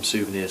buy some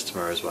souvenirs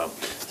tomorrow as well.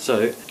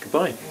 So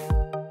goodbye.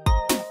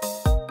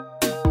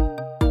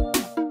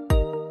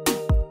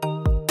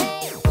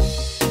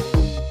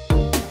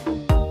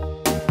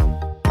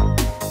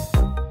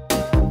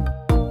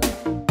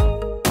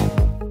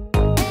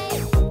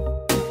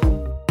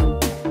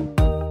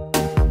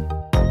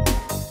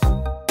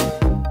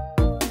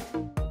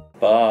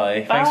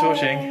 Bye. Thanks for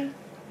watching.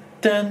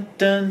 Dun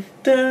dun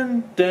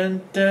dun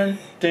dun dun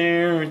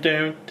dun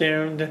dun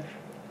dun dun.